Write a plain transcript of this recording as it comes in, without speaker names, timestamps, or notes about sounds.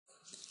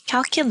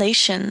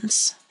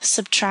Calculations,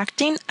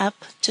 subtracting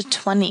up to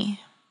 20.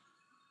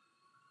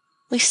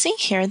 We see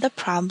here the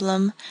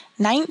problem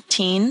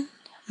 19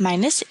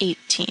 minus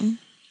 18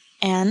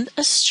 and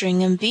a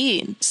string of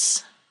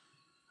beads.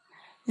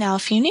 Now,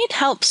 if you need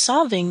help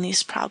solving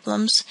these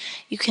problems,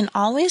 you can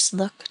always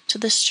look to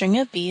the string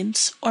of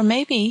beads, or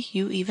maybe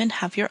you even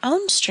have your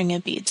own string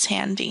of beads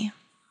handy.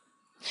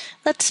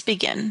 Let's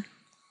begin.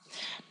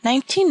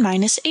 19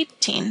 minus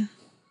 18.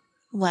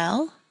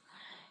 Well,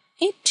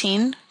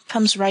 18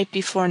 comes right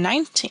before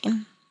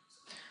 19.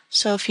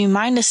 So if you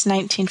minus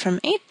 19 from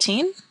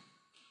 18,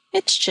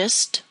 it's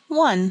just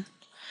 1.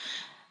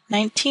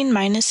 19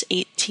 minus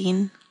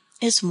 18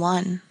 is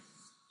 1.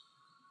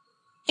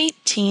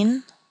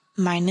 18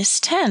 minus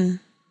 10.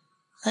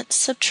 Let's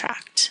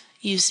subtract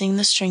using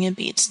the string of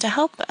beads to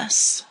help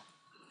us.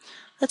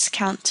 Let's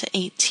count to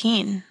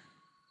 18.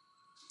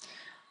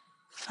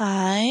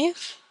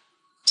 5,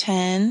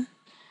 10,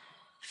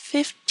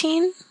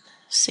 15,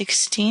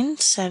 16,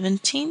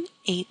 17,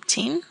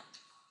 18.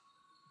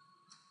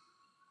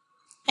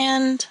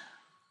 And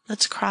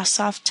let's cross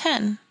off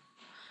 10.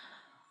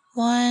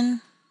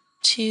 1,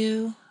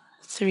 2,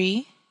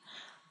 3,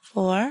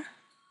 4,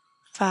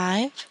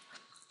 5,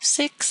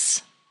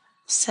 6,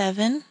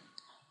 7,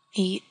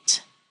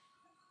 8,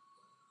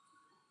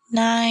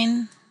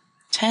 9,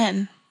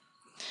 10.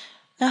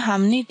 Now how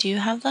many do you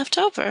have left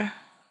over?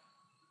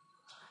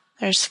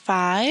 There's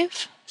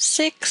 5,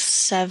 6,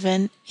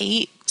 7,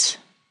 8.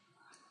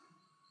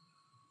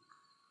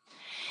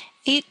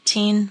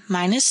 18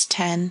 minus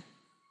 10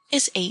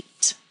 is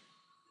 8.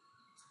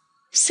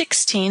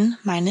 16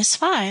 minus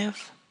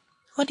 5.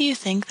 What do you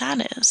think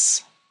that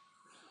is?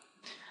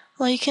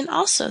 Well, you can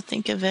also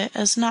think of it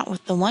as not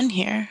with the 1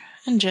 here,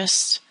 and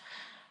just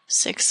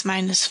 6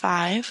 minus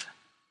 5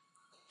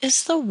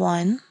 is the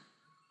 1,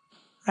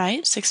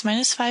 right? 6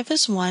 minus 5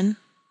 is 1.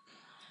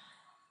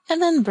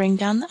 And then bring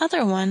down the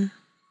other one.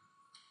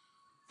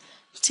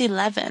 It's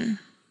 11.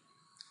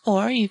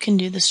 Or you can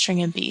do the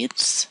string of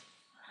beads.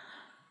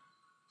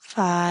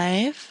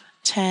 5,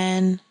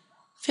 10,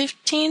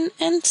 15,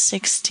 and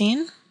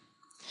 16.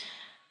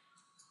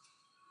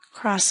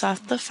 Cross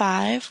off the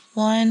 5.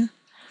 1,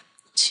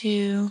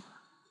 2,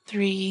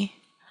 3,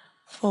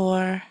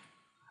 4,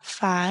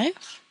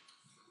 5.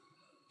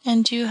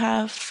 And you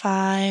have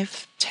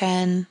 5,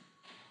 10,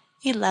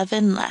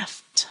 11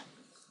 left.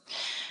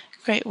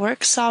 Great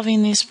work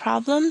solving these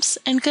problems,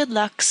 and good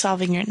luck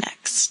solving your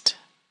next.